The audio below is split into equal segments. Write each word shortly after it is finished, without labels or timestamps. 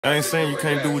I ain't saying you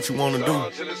can't do what you want to do.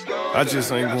 I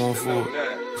just ain't going for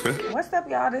it. What's up,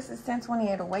 y'all? This is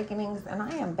 1028 Awakenings, and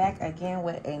I am back again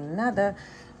with another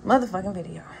motherfucking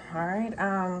video. All right.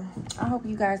 I hope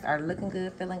you guys are looking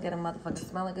good, feeling good, and motherfucking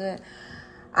smelling good.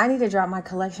 I need to drop my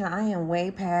collection. I am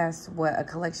way past what a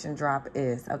collection drop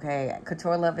is. Okay,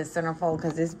 Couture Love is centerfold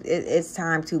because it's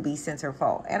time to be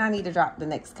centerfold, and I need to drop the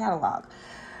next catalog.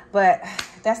 But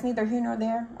that's neither here nor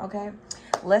there. Okay.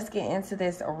 Let's get into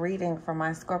this reading for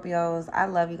my Scorpios. I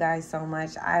love you guys so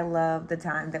much. I love the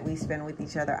time that we spend with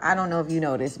each other. I don't know if you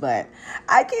noticed, but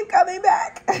I keep coming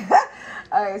back.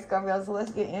 All right, Scorpios, so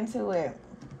let's get into it.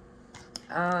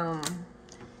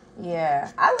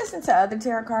 Yeah, I listened to other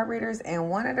tarot card readers, and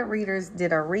one of the readers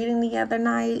did a reading the other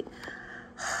night.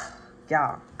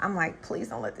 Y'all, I'm like, please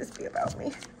don't let this be about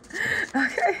me.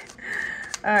 Okay.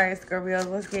 All right, Scorpios,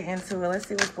 let's get into it. Let's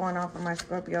see what's going on for my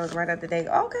Scorpios right up to date.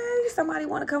 Okay, somebody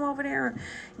want to come over there,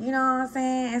 you know what I'm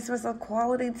saying? It's just a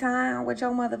quality time with your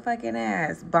motherfucking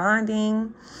ass.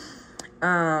 Bonding,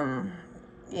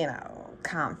 you know,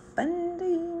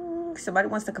 confiding. Somebody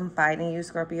wants to confide in you,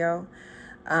 Scorpio.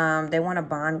 They want to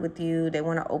bond with you. They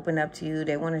want to open up to you.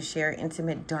 They want to share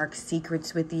intimate, dark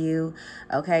secrets with you.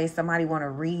 Okay, somebody want to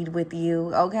read with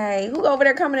you. Okay, who over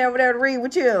there coming over there to read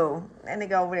with you? That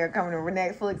nigga over there coming over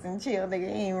Netflix and chill. Nigga,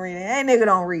 he ain't reading. That nigga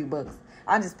don't read books.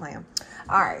 I'm just playing.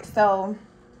 All right, so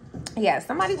yeah,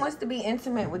 somebody wants to be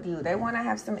intimate with you. They want to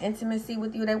have some intimacy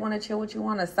with you. They want to chill with you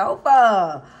on a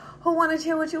sofa. Who want to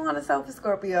chill with you on a sofa,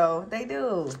 Scorpio? They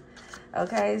do.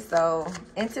 Okay, so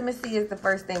intimacy is the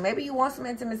first thing. Maybe you want some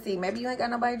intimacy. Maybe you ain't got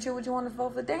nobody to chill with you on the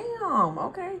sofa. Damn,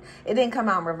 okay. It didn't come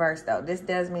out in reverse, though. This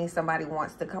does mean somebody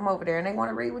wants to come over there and they want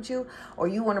to read with you, or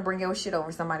you want to bring your shit over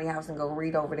somebody's house and go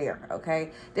read over there,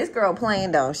 okay? This girl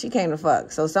playing, though. She came to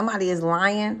fuck. So somebody is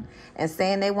lying and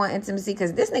saying they want intimacy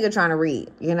because this nigga trying to read.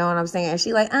 You know what I'm saying? And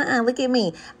she like, look at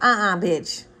me.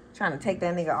 Bitch. Trying to take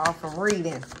that nigga off from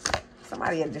reading.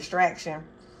 Somebody a distraction.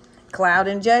 Cloud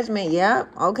and judgment.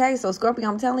 Yep. Okay. So Scorpio,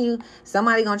 I'm telling you,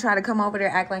 somebody gonna try to come over there,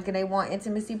 act like they want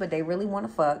intimacy, but they really want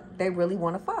to fuck. They really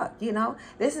want to fuck. You know,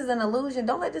 this is an illusion.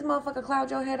 Don't let this motherfucker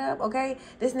cloud your head up. Okay.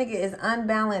 This nigga is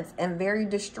unbalanced and very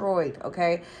destroyed.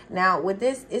 Okay. Now with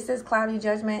this, it says cloudy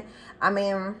judgment. I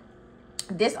mean,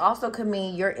 this also could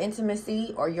mean your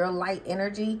intimacy or your light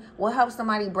energy will help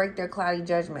somebody break their cloudy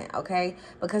judgment, okay?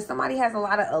 Because somebody has a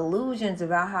lot of illusions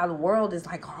about how the world is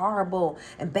like horrible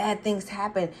and bad things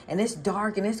happen and it's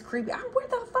dark and it's creepy. Where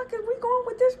the fuck is we going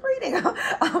with this reading?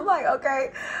 I'm like,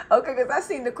 okay, because I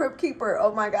seen the Crypt Keeper.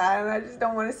 Oh my God, and I just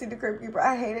don't want to see the Crypt Keeper.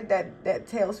 I hated that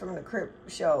Tales from the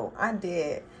Crypt show. I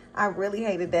did. I really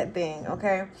hated that thing,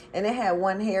 okay? And it had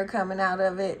one hair coming out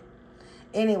of it.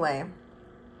 Anyway.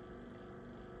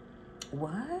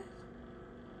 What?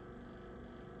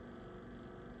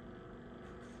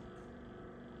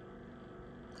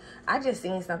 I just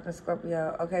seen something,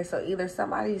 Scorpio. Okay, so either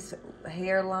somebody's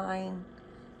hairline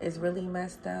is really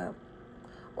messed up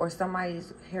or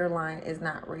somebody's hairline is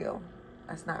not real.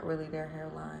 That's not really their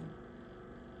hairline.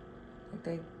 Like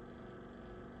they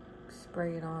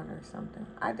spray it on or something.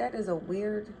 That is a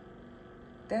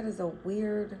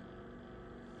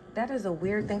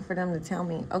weird thing for them to tell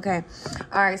me. Okay.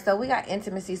 All right. So we got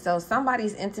intimacy. So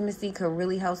somebody's intimacy could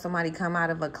really help somebody come out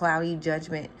of a cloudy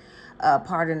judgment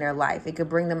part in their life. It could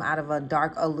bring them out of a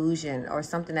dark illusion or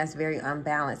something that's very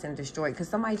unbalanced and destroyed. Because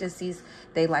somebody just sees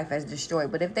their life as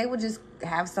destroyed. But if they would just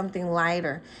have something light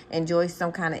or enjoy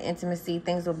some kind of intimacy,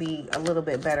 things will be a little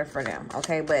bit better for them.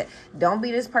 Okay. But don't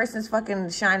be this person's fucking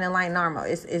shining light in armor.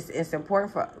 It's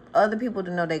important for other people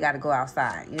to know they got to go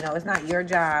outside. You know, it's not your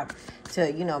job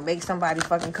to, you know, make somebody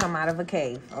fucking come out of a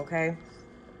cave, okay?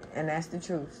 And that's the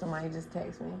truth. Somebody just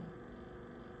text me.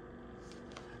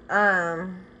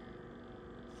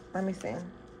 Let me see.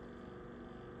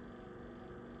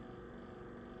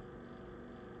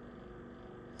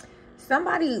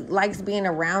 Somebody likes being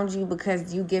around you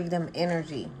because you give them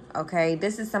energy, okay?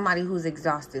 This is somebody who's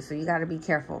exhausted, so you got to be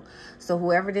careful. So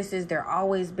whoever this is, they're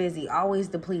always busy, always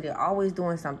depleted, always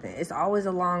doing something. It's always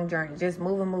a long journey, just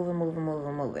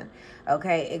moving,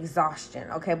 okay?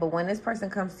 Exhaustion, okay? But when this person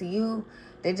comes to you,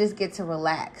 they just get to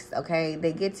relax, okay?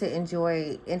 They get to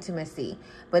enjoy intimacy.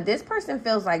 But this person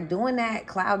feels like doing that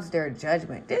clouds their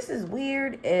judgment. This is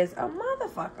weird as a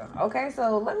motherfucker, okay?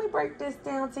 So let me break this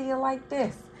down to you like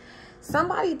this.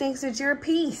 Somebody thinks that you're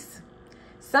peace.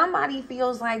 Somebody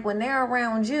feels like when they're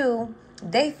around you,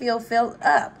 they feel filled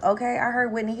up, okay? I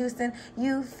heard Whitney Houston,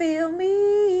 you fill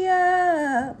me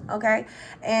up, okay?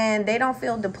 And they don't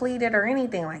feel depleted or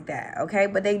anything like that, okay?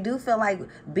 But they do feel like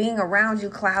being around you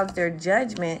clouds their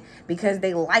judgment because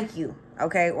they like you,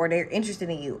 okay? Or they're interested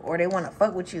in you, or they want to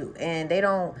fuck with you, and they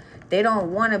don't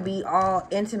want to be all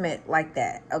intimate like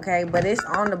that, okay? But it's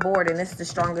on the board, and it's the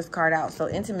strongest card out. So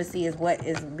intimacy is what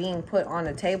is being put on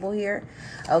the table here,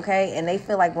 okay? And they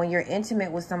feel like when you're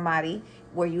intimate with somebody,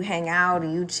 where you hang out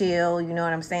and you chill, you know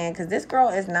what I'm saying? Because this girl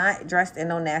is not dressed in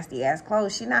no nasty ass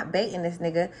clothes. She not baiting this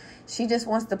nigga. She just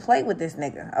wants to play with this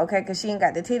nigga, okay? Because she ain't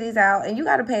got the titties out. And you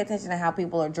got to pay attention to how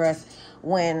people are dressed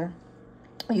when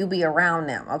you be around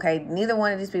them, okay? Neither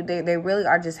one of these people, they really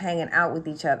are just hanging out with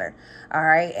each other, all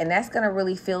right? And that's going to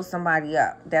really fill somebody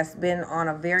up that's been on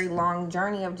a very long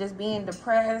journey of just being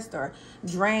depressed or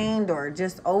drained or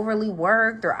just overly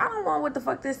worked, or I don't know what the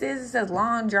fuck this is. It says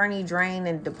long journey, drained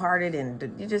and departed,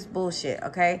 and you just bullshit,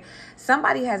 okay?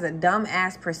 Somebody has a dumb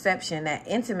ass perception that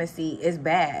intimacy is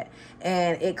bad,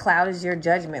 and it clouds your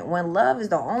judgment when love is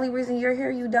the only reason you're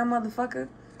here, you dumb motherfucker.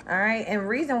 All right. And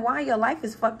reason why your life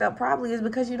is fucked up probably is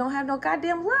because you don't have no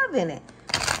goddamn love in it.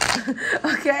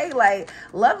 Okay. Like,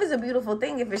 love is a beautiful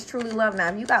thing if it's truly love. Now,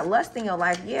 if you got lust in your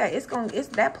life, yeah, it's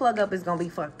that plug up is going to be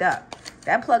fucked up.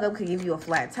 That plug up could give you a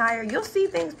flat tire. You'll see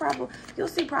you'll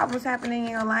see problems happening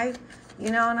in your life. You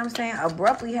know what I'm saying?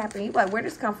 Abruptly happening. You like, where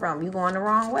this come from? You going the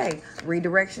wrong way.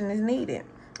 Redirection is needed.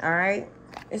 All right.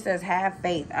 It says have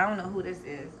faith. I don't know who this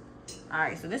is. All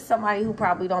right, so this is somebody who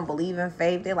probably don't believe in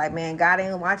faith. They're like, man, God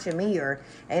ain't watching me, or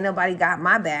ain't nobody got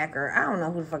my back, or I don't know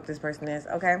who the fuck this person is,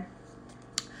 okay?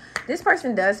 This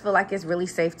person does feel like it's really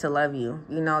safe to love you.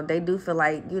 You know, they do feel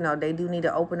like, you know, they do need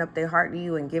to open up their heart to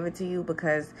you and give it to you,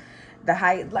 because the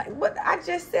what I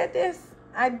just said this.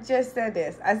 I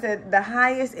said the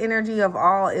highest energy of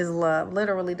all is love.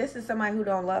 Literally, this is somebody who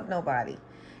don't love nobody.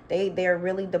 They're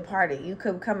really departed. You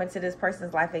could come into this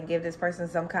person's life and give this person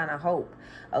some kind of hope,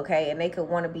 okay? And they could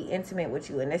want to be intimate with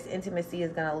you. And this intimacy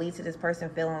is going to lead to this person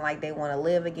feeling like they want to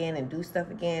live again and do stuff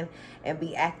again and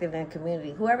be active in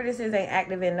community. Whoever this is ain't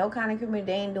active in no kind of community.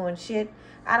 They ain't doing shit.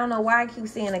 I don't know why I keep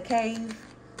seeing a cave.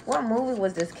 What movie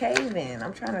was this cave in?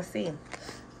 I'm trying to see.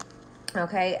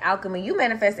 Okay, alchemy. You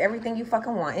manifest everything you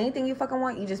fucking want. Anything you fucking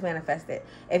want, you just manifest it.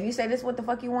 If you say this what the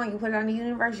fuck you want, you put it on the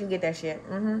universe, you get that shit.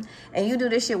 And you do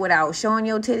this shit without showing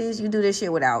your titties. You do this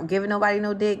shit without giving nobody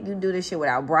no dick. You do this shit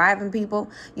without bribing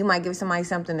people. You might give somebody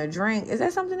something to drink. Is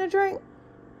that something to drink?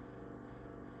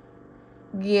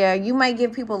 Yeah, you might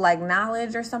give people like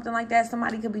knowledge or something like that.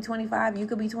 Somebody could be 25, you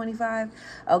could be 25.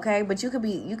 Okay, but you could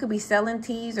be selling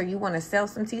teas, or you want to sell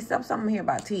some tea. Something here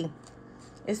about tea.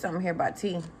 It's something here about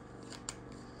tea.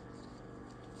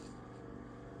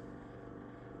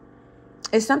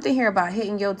 It's something here about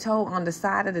hitting your toe on the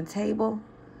side of the table.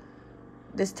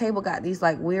 This table got these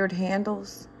like weird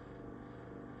handles.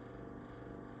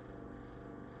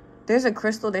 There's a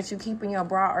crystal that you keep in your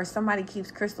bra, or somebody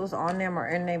keeps crystals on them or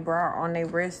in their bra or on their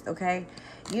wrist, okay?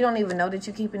 You don't even know that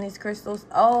you're keeping these crystals.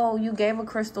 Oh, you gave a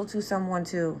crystal to someone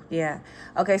too. Yeah.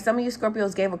 Okay, some of you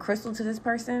Scorpios gave a crystal to this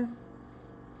person.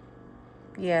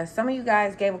 Yeah, some of you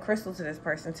guys gave a crystal to this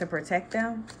person to protect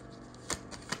them.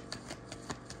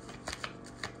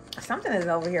 Something is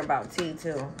over here about tea,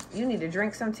 too. You need to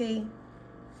drink some tea.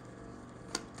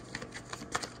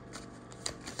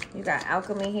 You got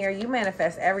alchemy here. You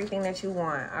manifest everything that you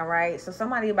want, all right? So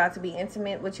somebody about to be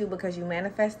intimate with you because you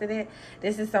manifested it.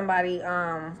 This is somebody,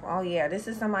 oh yeah, this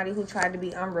is somebody who tried to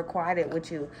be unrequited with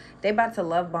you. They about to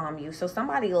love bomb you. So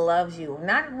somebody loves you.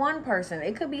 Not one person.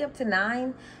 It could be up to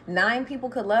 9. 9 people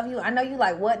could love you. I know you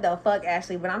like, what the fuck,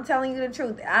 Ashley? But I'm telling you the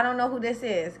truth. I don't know who this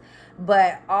is.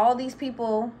 But all these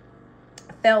people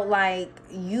felt like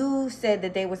you said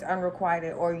that they was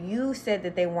unrequited, or you said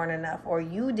that they weren't enough, or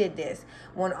you did this.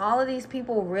 When all of these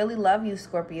people really love you,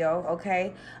 Scorpio,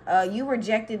 okay? You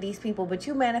rejected these people, but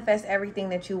you manifest everything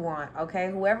that you want, okay?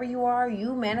 Whoever you are,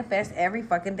 you manifest every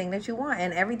fucking thing that you want,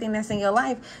 and everything that's in your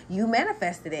life, you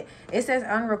manifested it. It says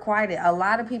unrequited. A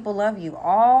lot of people love you.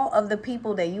 All of the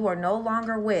people that you are no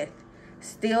longer with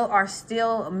are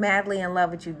still madly in love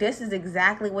with you. This is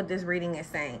exactly what this reading is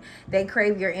saying. They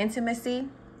crave your intimacy.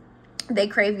 They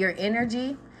crave your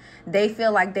energy. They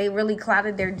feel like they really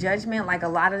clouded their judgment. Like a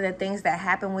lot of the things that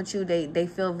happen with you, they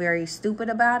feel very stupid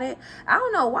about it. I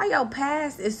don't know why your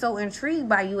past is so intrigued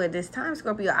by you at this time,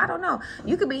 Scorpio. I don't know.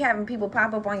 You could be having people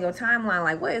pop up on your timeline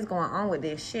like, what is going on with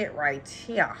this shit right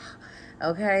here?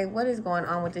 Okay, what is going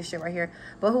on with this shit right here?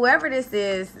 But whoever this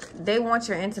is, they want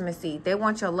your intimacy. They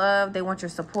want your love. They want your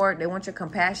support. They want your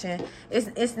compassion.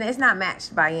 It's not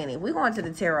matched by any. We're going to the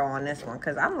tarot on this one,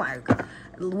 because I'm like,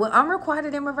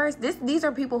 unrequited in reverse, these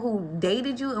are people who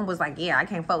dated you and was like, yeah, I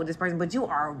can't fuck with this person, but you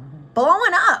are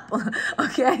blowing up.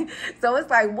 Okay, so it's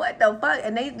like, what the fuck?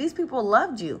 And these people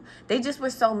loved you. They just were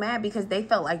so mad because they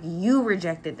felt like you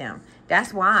rejected them.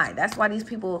 That's why these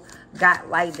people got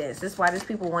like this. That's why these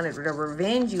people wanted to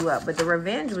revenge you up, but the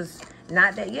revenge was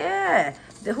not that. Yeah,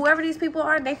 whoever these people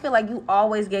are, they feel like you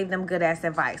always gave them good ass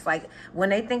advice. Like when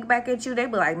they think back at you, they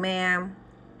be like, man,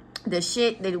 the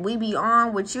shit that we be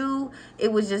on with you,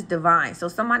 it was just divine. So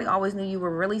somebody always knew you were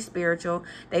really spiritual.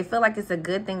 They feel like it's a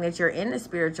good thing that you're in the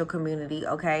spiritual community,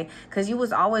 okay? Because you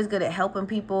was always good at helping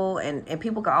people, and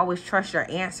people could always trust your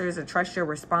answers or trust your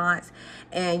response.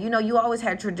 And, you know, you always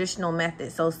had traditional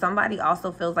methods. So somebody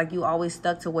also feels like you always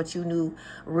stuck to what you knew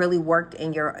really worked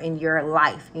in your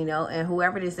life, you know? And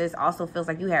whoever this is also feels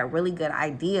like you had really good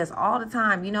ideas all the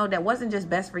time, you know, that wasn't just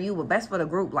best for you, but best for the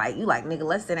group. Like, you like, nigga,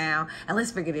 let's sit down and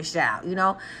let's figure this out, you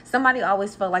know? Somebody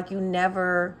always felt like you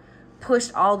never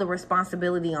pushed all the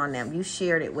responsibility on them. You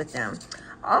shared it with them.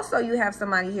 Also, you have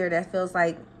somebody here that feels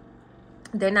like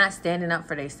they're not standing up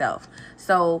for themselves.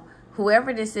 So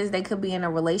whoever this is, they could be in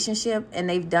a relationship and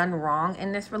they've done wrong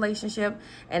in this relationship,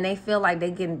 and they feel like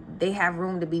they have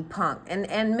room to be punked.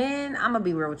 And men, I'm gonna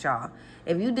be real with y'all.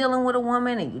 If you dealing with a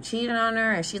woman and you cheating on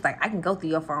her and she's like, I can go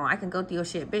through your phone, I can go through your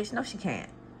shit, bitch, no, she can't.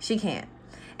 She can't.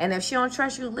 And if she don't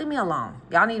trust you, leave me alone.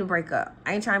 Y'all need to break up.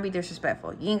 I ain't trying to be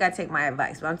disrespectful. You ain't got to take my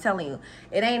advice. But I'm telling you,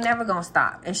 it ain't never going to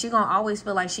stop. And she going to always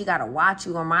feel like she got to watch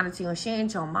you or monitor you. And she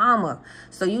ain't your mama.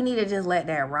 So you need to just let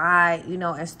that ride, you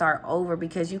know, and start over.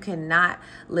 Because you cannot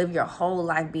live your whole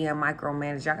life being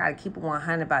micromanaged. Y'all got to keep it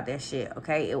 100 about that shit,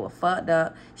 okay? It was fucked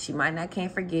up. She might not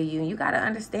can't forgive you. And you got to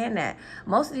understand that.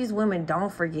 Most of these women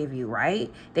don't forgive you,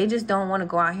 right? They just don't want to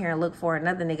go out here and look for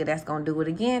another nigga that's going to do it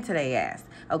again to their ass.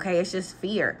 Okay? It's just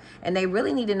fear. And they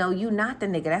really need to know you not the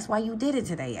nigga. That's why you did it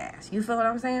to their ass. You feel what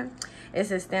I'm saying? It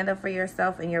says stand up for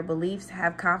yourself and your beliefs.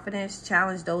 Have confidence.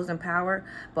 Challenge those in power.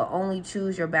 But only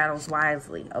choose your battles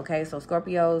wisely. Okay? So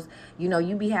Scorpios, you know,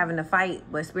 you be having to fight.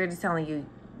 But Spirit is telling you,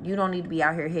 you don't need to be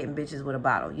out here hitting bitches with a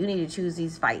bottle. You need to choose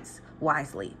these fights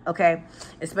wisely, okay?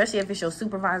 Especially if it's your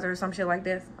supervisor or some shit like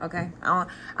this, okay?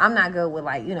 I'm not good with,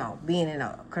 like, you know, being in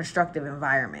a constructive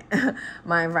environment.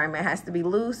 My environment has to be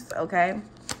loose, okay?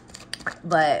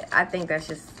 But I think that's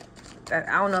just,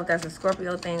 I don't know if that's a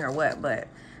Scorpio thing or what, but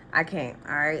I can't,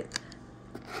 all right?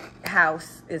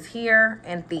 House is here,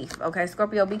 and thief, okay?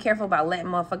 Scorpio, be careful about letting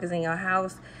motherfuckers in your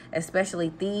house, especially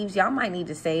thieves. Y'all might need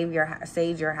to sage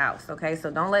your house, okay? So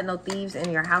don't let no thieves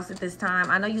in your house at this time.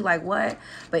 I know you like, what?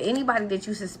 But anybody that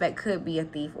you suspect could be a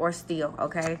thief or steal,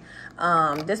 okay?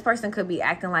 This person could be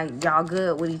acting like y'all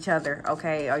good with each other,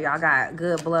 okay? Or y'all got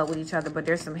good blood with each other, but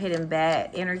there's some hidden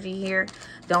bad energy here.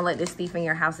 Don't let this thief in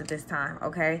your house at this time,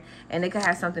 okay? And it could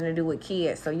have something to do with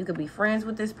kids. So you could be friends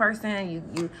with this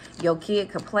person. Your kid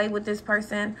could play with this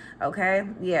person, okay?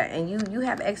 Yeah, and you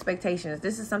have expectations.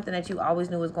 This is something that you always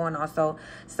knew was going on. So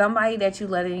somebody that you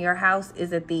let in your house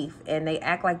is a thief, and they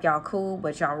act like y'all cool,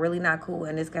 but y'all really not cool,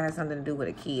 and this guy has something to do with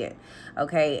a kid,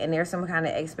 okay? And there's some kind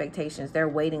of expectations. They're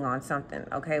waiting on something,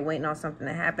 okay? Waiting on something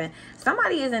to happen.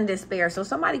 Somebody is in despair, so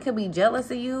somebody could be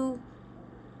jealous of you.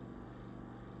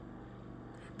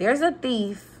 There's a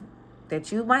thief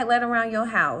that you might let around your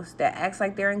house that acts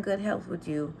like they're in good health with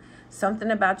you, something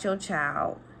about your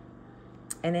child,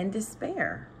 and in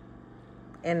despair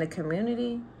in the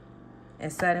community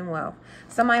and sudden wealth.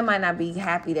 Somebody might not be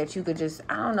happy that you could just,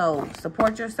 I don't know,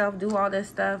 support yourself, do all this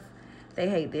stuff. They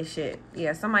hate this shit.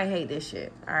 Yeah, somebody hate this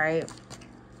shit, all right?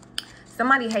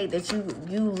 Somebody hate that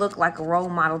you look like a role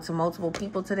model to multiple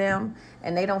people to them,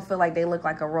 and they don't feel like they look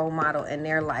like a role model in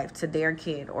their life to their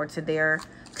kid or to their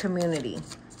community.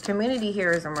 Community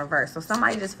here is in reverse. So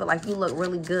somebody just feel like you look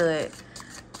really good.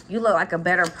 You look like a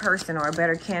better person or a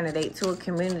better candidate to a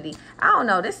community. I don't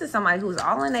know. This is somebody who's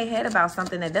all in their head about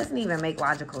something that doesn't even make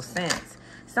logical sense.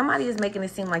 Somebody is making it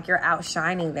seem like you're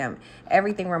outshining them.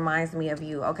 Everything reminds me of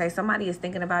you, okay? Somebody is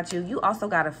thinking about you. You also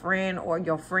got a friend or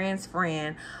your friend's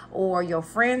friend or your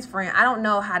friend's friend. I don't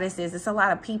know how this is. It's a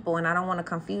lot of people, and I don't want to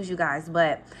confuse you guys,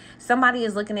 but somebody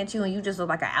is looking at you, and you just look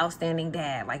like an outstanding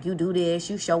dad. Like, you do this,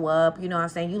 you show up, you know what I'm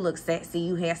saying? You look sexy,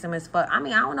 you handsome as fuck. I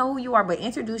mean, I don't know who you are, but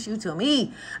introduce you to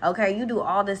me, okay? You do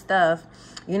all this stuff,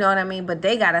 you know what I mean? But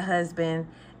they got a husband,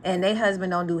 and their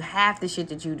husband don't do half the shit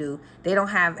that you do. They don't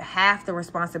have half the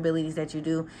responsibilities that you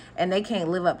do, and they can't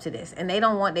live up to this. And they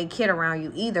don't want their kid around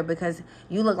you either, because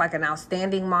you look like an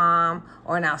outstanding mom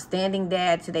or an outstanding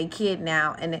dad to their kid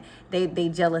now, and they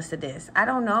jealous of this. I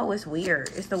don't know. It's weird.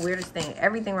 It's the weirdest thing.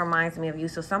 Everything reminds me of you.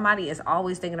 So somebody is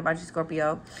always thinking about you,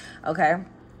 Scorpio, okay?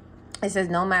 It says,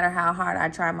 no matter how hard I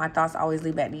try, my thoughts always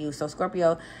lead back to you. So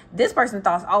Scorpio, this person's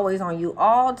thoughts always on you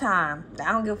all time.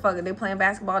 I don't give a fuck if they playing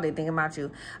basketball, they thinking about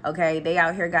you. Okay, they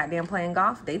out here goddamn playing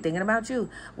golf, they thinking about you.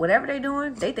 Whatever they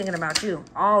doing, they thinking about you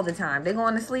all the time. They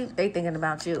going to sleep, they thinking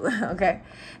about you. Okay,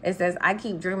 it says, I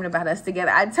keep dreaming about us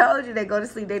together. I told you they go to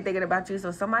sleep, they thinking about you.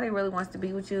 So somebody really wants to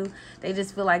be with you. They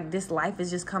just feel like this life is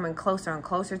just coming closer and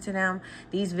closer to them.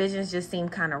 These visions just seem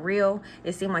kind of real.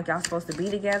 It seemed like y'all supposed to be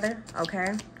together.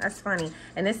 Okay, that's funny.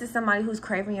 And this is somebody who's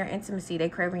craving your intimacy. They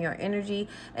craving your energy,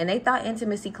 and they thought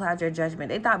intimacy clouds your judgment.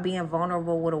 They thought being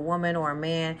vulnerable with a woman or a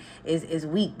man is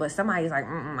weak, but somebody's like,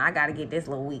 I gotta get this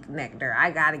little weak nectar.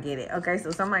 I gotta get it. Okay,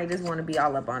 so somebody just want to be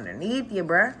all up underneath you,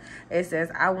 bruh. It says,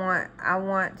 I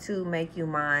want to make you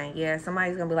mine. Yeah,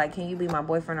 somebody's gonna be like, can you be my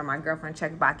boyfriend or my girlfriend?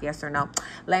 Check box yes or no.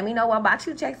 Let me know what box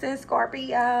you check, says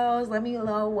Scorpios. Let me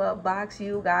know what box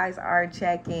you guys are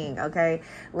checking. Okay,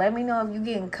 let me know if you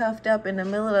getting cuffed up in the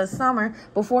middle of the summer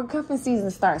before cuffing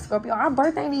season starts. Scorpio, our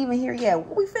birthday ain't even here yet.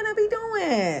 What we finna be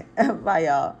doing? Bye,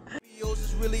 y'all.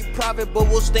 Is really private, but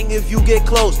will sting if you get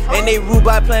close. And they rule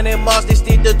by planet Mars, they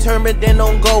stay determined, then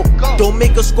don't go. Don't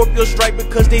make a Scorpio strike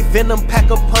because they venom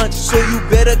pack a punch. So you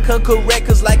better come correct,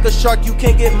 cause like a shark you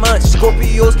can't get munched.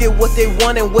 Scorpios get what they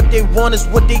want, and what they want is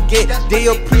what they get. They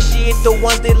appreciate the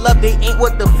ones they love, they ain't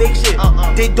what the fake shit.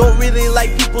 They don't really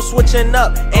like people switching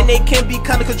up, and they can be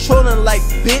kinda controlling like,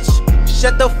 bitch,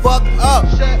 shut the fuck up.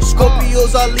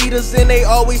 Scorpios are leaders and they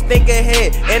always think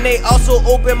ahead, and they also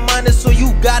open-minded, so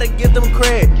you gotta give them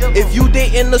credit. If you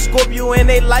dating a Scorpio and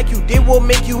they like you, they will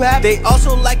make you happy. They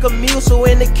also like a meal, so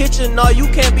in the kitchen, no, you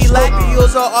can't be like.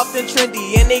 Scorpios are often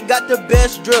trendy and they got the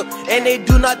best drip, and they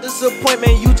do not disappoint,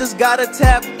 man. You just gotta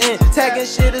tap in. Tagging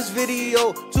shit this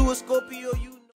video to a Scorpio.